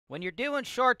When you're doing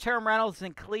short-term rentals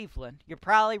in Cleveland, you're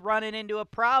probably running into a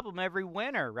problem every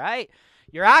winter, right?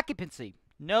 Your occupancy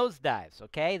nosedives,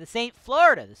 okay? This ain't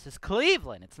Florida. This is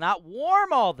Cleveland. It's not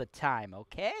warm all the time,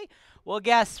 okay? Well,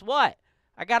 guess what?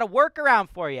 I got a workaround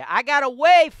for you. I got a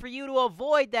way for you to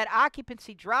avoid that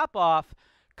occupancy drop-off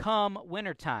come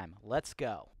wintertime. Let's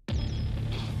go.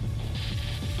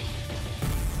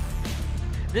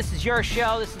 This is your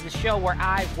show. This is the show where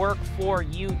I work for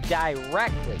you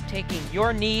directly, taking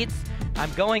your needs. I'm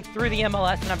going through the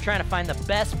MLS, and I'm trying to find the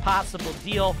best possible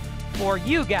deal for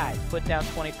you guys. Put down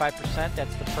 25%.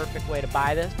 That's the perfect way to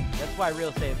buy this. That's why real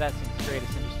estate investing is the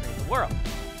greatest industry in the world.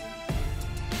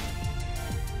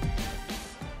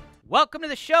 Welcome to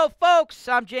the show, folks.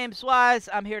 I'm James Wise.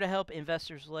 I'm here to help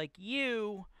investors like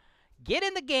you get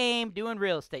in the game doing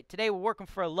real estate. Today we're working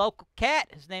for a local cat.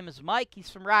 His name is Mike.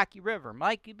 He's from Rocky River.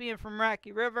 Mike, you being from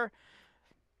Rocky River,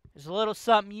 there's a little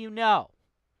something you know.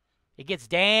 It gets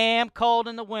damn cold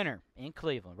in the winter in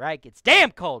Cleveland, right? It gets damn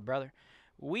cold, brother.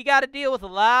 We got to deal with a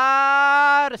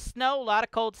lot of snow, a lot of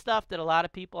cold stuff that a lot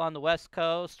of people on the West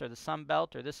Coast or the Sun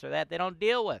Belt or this or that, they don't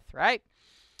deal with, right?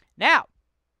 Now,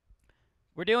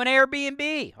 we're doing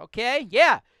Airbnb, okay?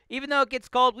 Yeah. Even though it gets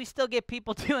cold, we still get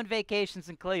people doing vacations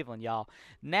in Cleveland, y'all.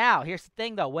 Now, here's the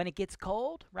thing, though. When it gets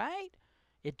cold, right,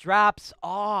 it drops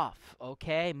off,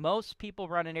 okay? Most people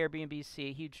running Airbnb see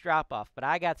a huge drop-off, but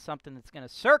I got something that's going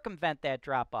to circumvent that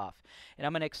drop-off. And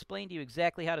I'm going to explain to you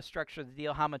exactly how to structure the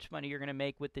deal, how much money you're going to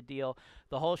make with the deal,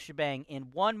 the whole shebang in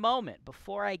one moment.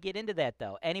 Before I get into that,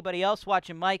 though, anybody else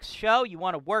watching Mike's show, you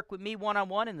want to work with me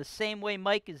one-on-one in the same way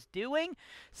Mike is doing,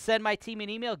 send my team an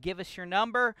email, give us your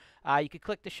number. You can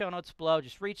click the show notes below.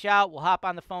 Just reach out. We'll hop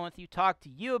on the phone with you, talk to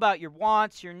you about your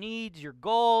wants, your needs, your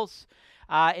goals,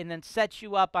 and then set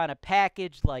you up on a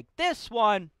package like this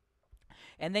one,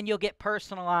 and then you'll get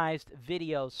personalized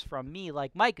videos from me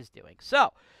like Mike is doing.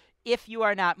 So, if you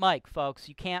are not Mike, folks,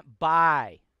 you can't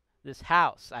buy this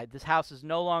house. This house is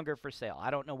no longer for sale. I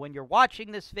don't know when you're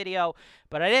watching this video,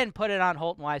 but I didn't put it on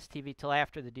HoltonWiseTV till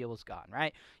after the deal was gone,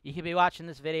 right? You could be watching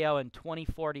this video in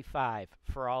 2045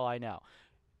 for all I know.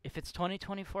 If it's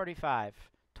 2045,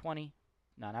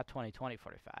 no, not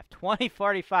 2045.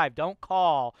 2045, don't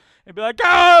call and be like,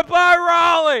 oh, buy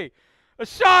Rowley. I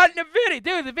saw it in the video.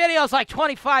 Dude, the video's like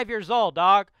 25 years old,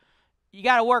 dog. You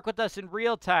got to work with us in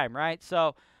real time, right?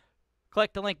 So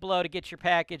click the link below to get your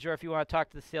package, or if you want to talk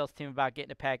to the sales team about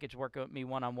getting a package, working with me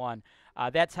one-on-one,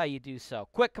 that's how you do so.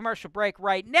 Quick commercial break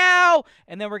right now,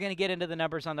 and then we're going to get into the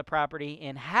numbers on the property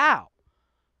and how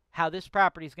this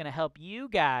property is going to help you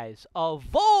guys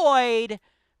avoid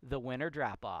the winter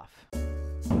drop-off.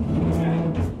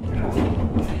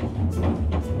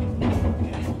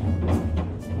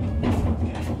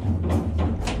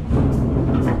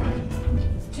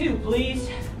 2, please.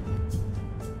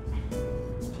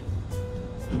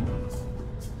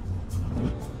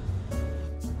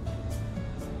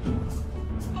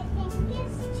 I think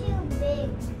it's too big.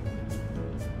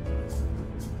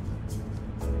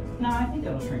 No, I think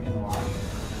it'll shrink in the water.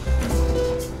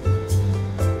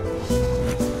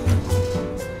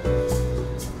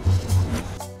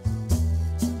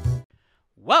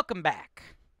 Welcome back.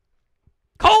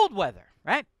 Cold weather,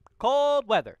 right? Cold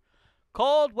weather.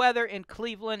 Cold weather in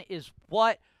Cleveland is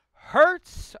what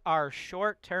hurts our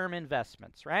short-term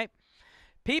investments, right?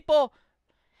 People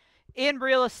in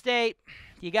real estate,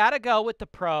 you got to go with the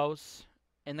pros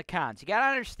and the cons. You got to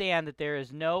understand that there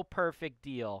is no perfect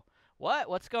deal.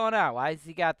 What's going on? Why has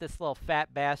he got this little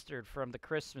fat bastard from the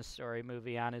Christmas Story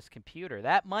movie on his computer?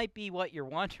 That might be what you're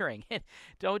wondering.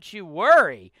 Don't you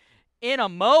worry. In a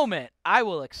moment, I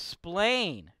will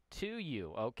explain to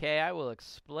you, okay? I will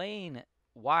explain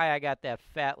why I got that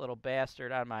fat little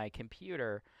bastard on my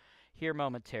computer here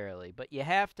momentarily. But you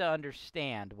have to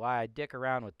understand why I dick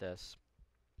around with this,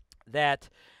 that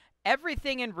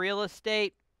everything in real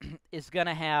estate is going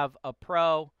to have a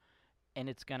pro and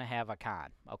it's going to have a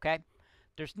con, okay?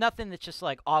 There's nothing that's just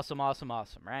like awesome, awesome,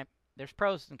 awesome, right? There's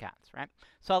pros and cons, right?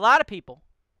 So a lot of people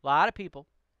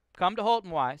come to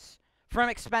HoltonWise from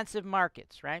expensive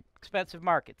markets, right? Expensive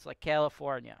markets like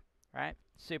California, right?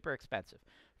 Super expensive.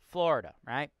 Florida,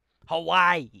 right?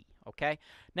 Hawaii, okay?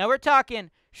 Now we're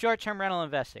talking short-term rental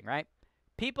investing, right?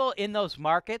 People in those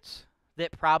markets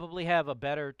that probably have a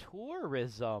better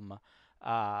tourism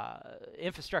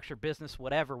infrastructure, business,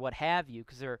 whatever, what have you,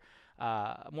 because they're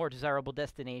more desirable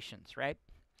destinations, right?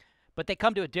 But they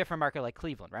come to a different market like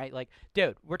Cleveland, right? Like,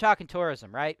 dude, we're talking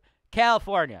tourism, right?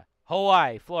 California,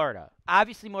 Hawaii, Florida.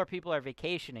 Obviously, more people are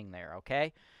vacationing there,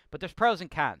 okay? But there's pros and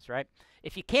cons, right?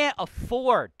 If you can't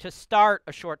afford to start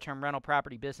a short-term rental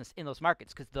property business in those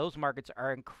markets, because those markets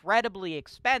are incredibly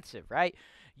expensive, right?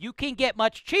 you can get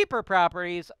much cheaper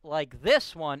properties like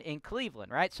this one in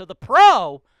Cleveland, right? So the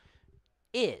pro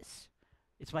is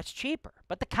it's much cheaper.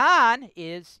 But the con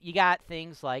is you got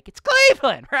things like it's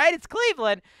Cleveland, right? It's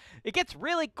Cleveland. It gets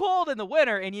really cold in the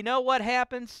winter, and you know what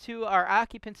happens to our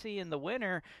occupancy in the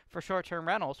winter for short-term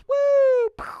rentals?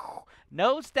 Woo!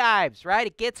 Nosedives, right?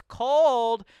 It gets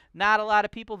cold. Not a lot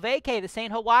of people vacate. This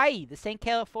ain't Hawaii. This ain't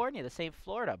California. This ain't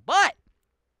Florida. But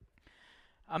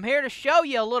I'm here to show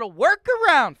you a little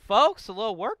workaround, folks. A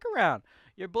little workaround.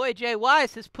 Your boy Jay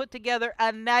Wise has put together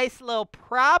a nice little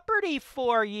property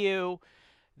for you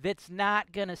that's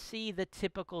not going to see the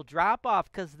typical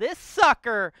drop-off because this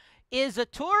sucker is a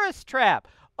tourist trap.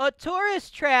 A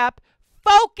tourist trap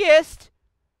focused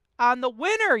on the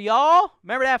winter, y'all.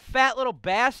 Remember that fat little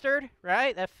bastard,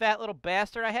 right? That fat little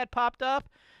bastard I had popped up?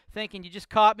 Thinking you just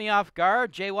caught me off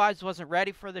guard. Jay Wise wasn't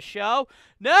ready for the show.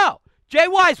 No, Jay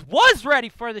Wise was ready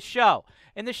for the show.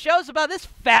 And the show's about this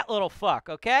fat little fuck,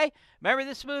 okay? Remember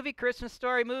this movie, Christmas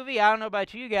Story movie? I don't know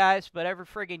about you guys, but every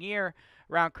friggin' year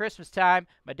around Christmas time,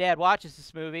 my dad watches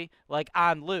this movie, like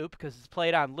on loop, because it's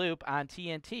played on loop on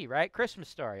TNT, right? Christmas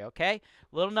Story, okay?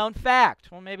 Little known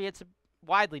fact. Well, maybe it's a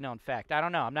widely known fact. I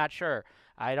don't know. I'm not sure.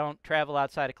 I don't travel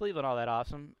outside of Cleveland all that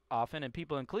often, and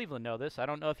people in Cleveland know this. I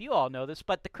don't know if you all know this,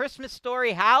 but the Christmas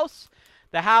Story house,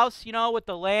 the house, you know, with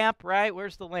the lamp, right?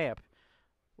 Where's the lamp?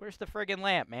 Where's the friggin'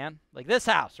 lamp, man? Like this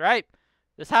house, right?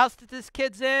 This house that this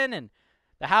kid's in, and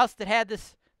the house that had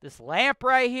this lamp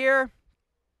right here.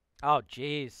 Oh,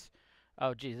 jeez.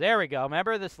 Oh, jeez. There we go.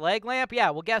 Remember this leg lamp?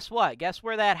 Yeah, well, guess what? Guess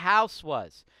where that house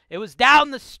was? It was down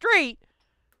the street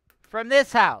from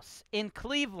this house in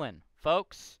Cleveland,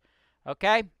 folks.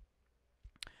 Okay?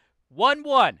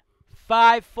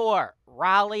 1154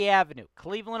 Rowley Avenue,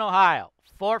 Cleveland, Ohio,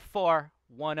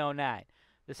 44109.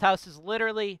 This house is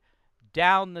literally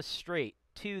down the street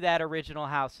to that original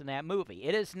house in that movie.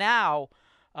 It is now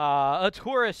a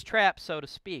tourist trap, so to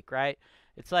speak, right?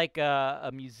 It's like a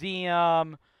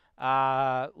museum,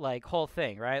 like whole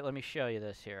thing, right? Let me show you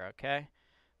this here, okay?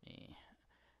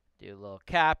 Do a little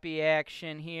copy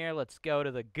action here. Let's go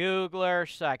to the Googler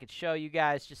so I could show you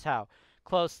guys just how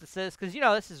close this is. Because, you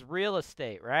know, this is real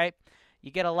estate, right? You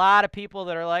get a lot of people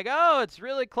that are like, oh, it's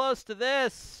really close to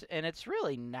this, and it's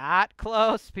really not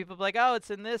close. People are like, oh, it's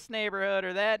in this neighborhood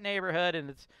or that neighborhood, and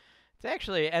it's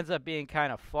actually ends up being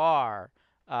kind of far.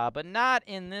 But not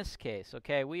in this case,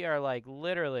 okay? We are, like,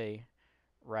 literally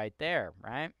right there,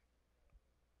 right?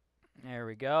 There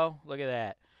we go. Look at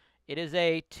that. It is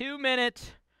a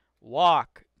 2-minute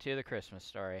walk to the Christmas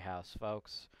Story house,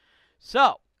 folks.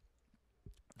 So,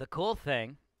 the cool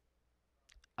thing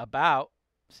about,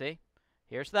 see,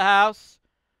 here's the house.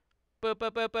 Boop,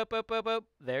 boop, boop, boop, boop, boop, boop.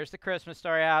 There's the Christmas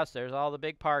Story house. There's all the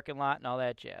big parking lot and all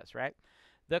that jazz, right?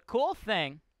 The cool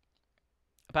thing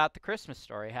about the Christmas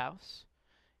Story house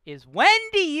is when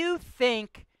do you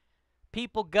think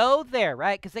people go there,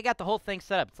 right? Because they got the whole thing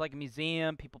set up. It's like a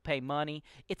museum. People pay money.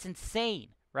 It's insane,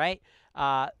 right?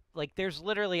 Like there's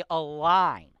literally a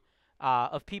line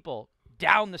of people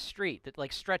down the street that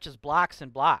like stretches blocks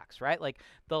and blocks, right? Like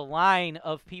the line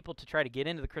of people to try to get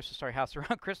into the Christmas Story house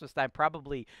around Christmas time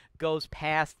probably goes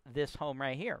past this home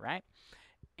right here, right?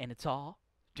 And it's all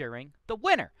during the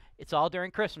winter. It's all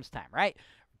during Christmas time, right?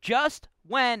 Just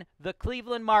when the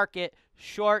Cleveland market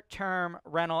short-term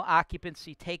rental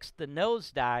occupancy takes the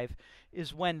nosedive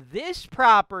is when this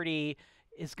property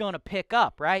is going to pick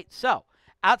up, right? So,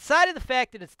 outside of the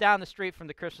fact that it's down the street from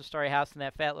the Christmas Story house and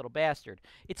that fat little bastard,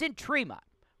 it's in Tremont,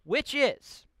 which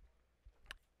is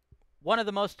one of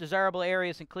the most desirable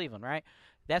areas in Cleveland, right?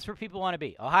 That's where people want to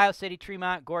be. Ohio City,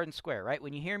 Tremont, Gordon Square, right?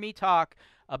 When you hear me talk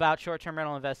about short-term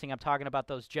rental investing, I'm talking about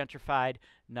those gentrified,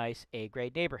 nice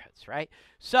A-grade neighborhoods, right?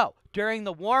 So, during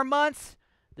the warm months,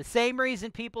 the same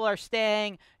reason people are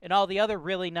staying in all the other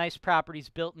really nice properties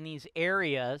built in these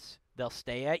areas, they'll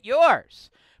stay at yours.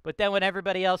 But then when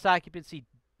everybody else occupancy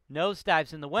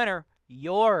nosedives in the winter,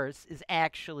 yours is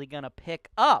actually going to pick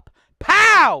up.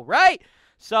 Pow! Right?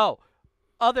 So,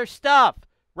 other stuff,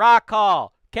 Rock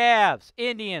Hall, Cavs,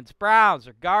 Indians, Browns,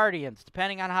 or Guardians,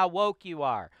 depending on how woke you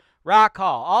are. Rock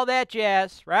Hall, all that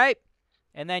jazz, right?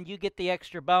 And then you get the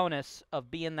extra bonus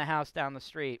of being the house down the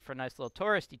street for a nice little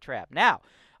touristy trap. Now,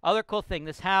 other cool thing,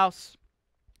 this house,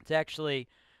 it's actually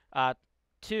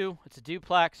it's a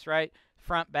duplex, right?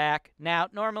 Front, back. Now,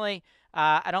 normally,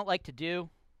 I don't like to do,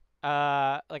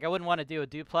 like I wouldn't want to do a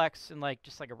duplex in like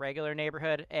just like a regular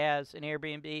neighborhood as an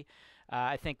Airbnb.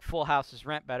 I think full houses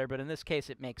rent better, but in this case,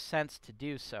 it makes sense to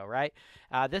do so, right?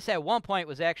 This at one point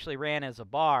was actually ran as a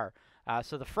bar.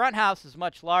 So the front house is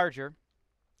much larger,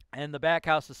 and the back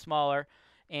house is smaller.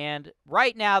 And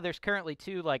right now, there's currently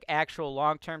two like actual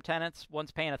long-term tenants.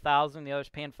 One's paying $1,000, the other's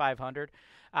paying $500.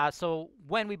 So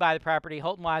when we buy the property,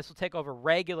 HoltonWise will take over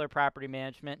regular property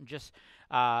management and just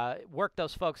work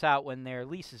those folks out when their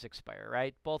leases expire,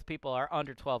 right? Both people are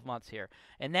under 12 months here.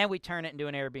 And then we turn it into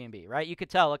an Airbnb, right? You could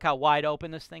tell, look how wide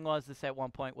open this thing was. This at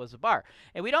one point was a bar.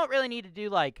 And we don't really need to do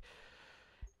like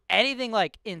anything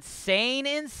like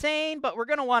insane, but we're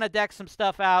going to want to deck some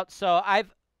stuff out. So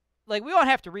we won't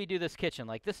have to redo this kitchen.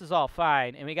 Like, this is all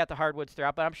fine, and we got the hardwoods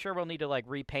throughout, but I'm sure we'll need to, like,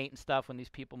 repaint and stuff when these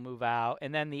people move out.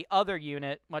 And then the other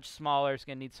unit, much smaller, is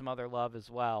going to need some other love as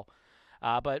well.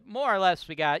 But more or less,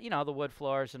 we got, the wood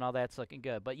floors and all that's looking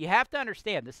good. But you have to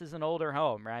understand, this is an older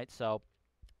home, right? So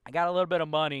I got a little bit of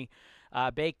money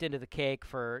baked into the cake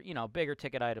for, bigger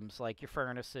ticket items like your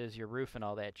furnaces, your roof, and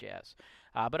all that jazz.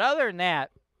 But other than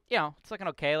that, it's looking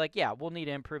okay. Like, yeah, we'll need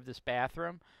to improve this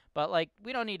bathroom. But, like,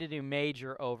 we don't need to do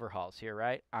major overhauls here,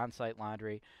 right? On-site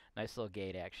laundry, nice little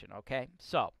gate action, okay?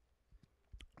 So,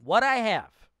 what I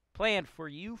have planned for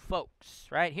you folks,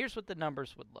 right? Here's what the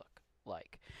numbers would look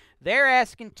like. They're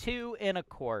asking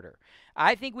 2.25.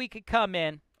 I think we could come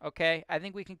in, okay? I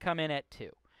think we can come in at 2.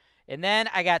 And then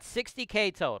I got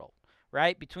 $60K total,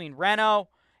 right? Between reno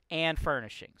and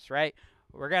furnishings, right?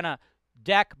 We're going to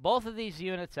deck both of these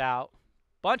units out,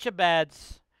 bunch of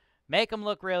beds, make them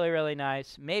look really, really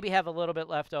nice. Maybe have a little bit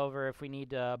left over if we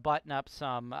need to button up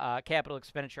some capital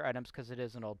expenditure items because it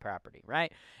is an old property,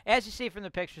 right? As you see from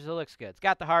the pictures, it looks good. It's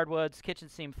got the hardwoods. Kitchen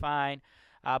seemed fine.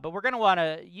 But we're going to want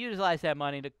to utilize that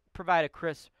money to provide a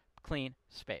crisp, clean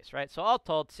space, right? So all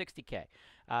told, $60K.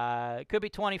 It could be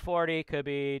 20/40, could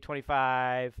be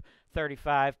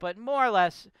 25/35, but more or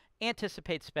less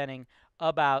anticipate spending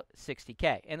about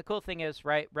 $60K. And the cool thing is,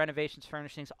 right, renovations,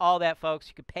 furnishings, all that, folks,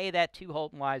 you can pay that to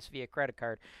HoltonWise via credit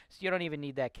card, so you don't even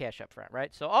need that cash up front,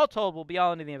 right? So all told, we'll be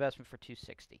all into the investment for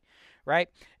 $260, right?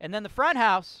 And then the front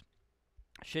house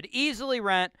should easily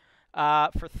rent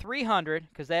for $300,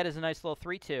 because that is a nice little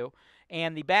 3.2,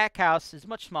 and the back house is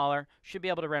much smaller, should be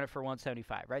able to rent it for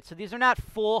 $175, right? So these are not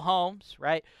full homes,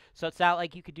 right? So it's not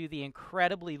like you could do the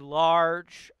incredibly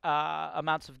large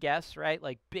amounts of guests, right?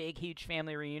 Like big, huge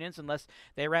family reunions, unless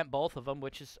they rent both of them,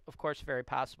 which is, of course, very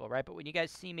possible, right? But when you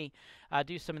guys see me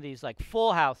do some of these, like,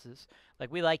 full houses,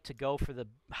 like, we like to go for the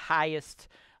highest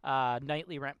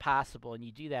nightly rent possible, and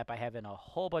you do that by having a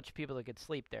whole bunch of people that could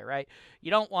sleep there, right?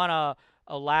 You don't want to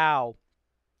allow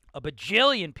a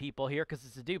bajillion people here because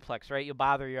it's a duplex, right? You'll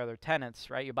bother your other tenants,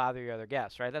 right? You'll bother your other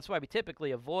guests, right? That's why we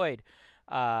typically avoid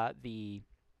the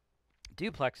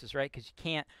duplexes, right? Because you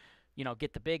can't,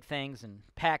 get the big things and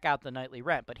pack out the nightly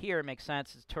rent. But here it makes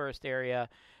sense. It's a tourist area.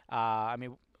 I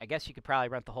mean, I guess you could probably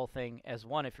rent the whole thing as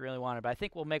one if you really wanted, but I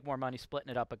think we'll make more money splitting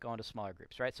it up but going to smaller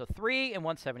groups, right? So 3 and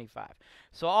 175.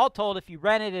 So all told, if you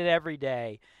rented it every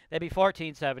day, that'd be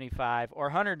 $1,475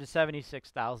 or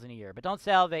 $176,000 a year. But don't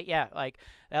salivate, yeah, like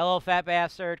that little fat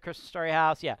bastard, Christmas Story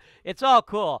house, yeah, it's all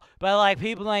cool, but like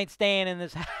people ain't staying in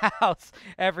this house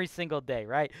every single day,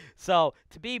 right? So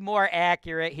to be more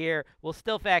accurate here, we'll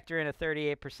still factor in a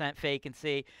 38%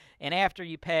 vacancy, and after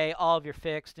you pay all of your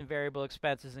fixed and variable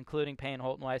expenses, including paying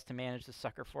HoltonWise to manage the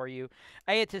sucker for you,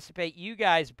 I anticipate you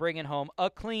guys bringing home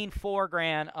a clean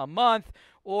 $4,000 a month,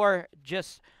 or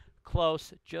just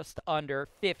under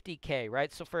 $50K,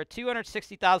 right? So for a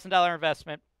 $260,000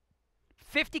 investment,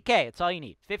 $50K, it's all you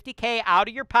need. $50K out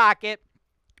of your pocket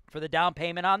for the down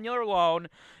payment on your loan.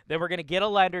 Then we're going to get a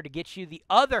lender to get you the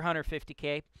other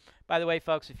 $150K. By the way,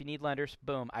 folks, if you need lenders,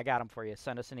 boom, I got them for you.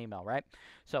 Send us an email, right?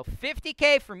 So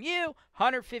 $50K from you,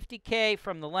 $150K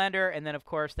from the lender, and then, of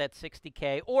course, that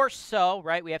 $60K or so,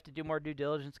 right? We have to do more due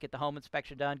diligence, get the home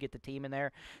inspection done, get the team in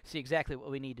there, see exactly what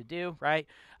we need to do, right?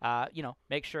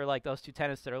 Make sure, like, those two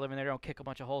tenants that are living there don't kick a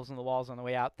bunch of holes in the walls on the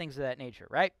way out, things of that nature,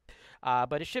 right?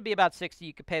 But it should be about $60.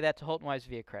 You can pay that to HoltonWise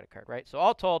via credit card, right? So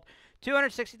all told,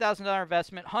 $260,000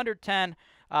 investment, $110,000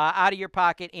 out of your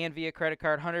pocket and via credit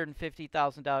card,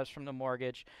 $150,000 from the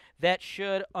mortgage. That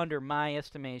should, under my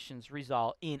estimations,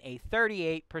 result in a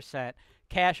 38%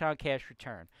 cash-on-cash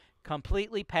return.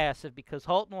 Completely passive, because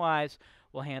HoltonWise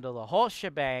will handle the whole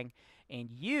shebang, and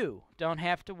you don't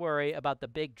have to worry about the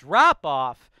big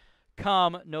drop-off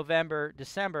come November,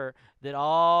 December that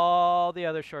all the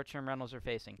other short-term rentals are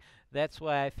facing. That's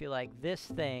why I feel like this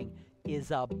thing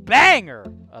is a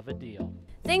banger of a deal.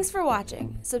 Thanks for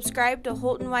watching. Subscribe to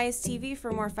HoltonWise TV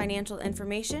for more financial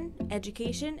information,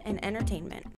 education, and entertainment.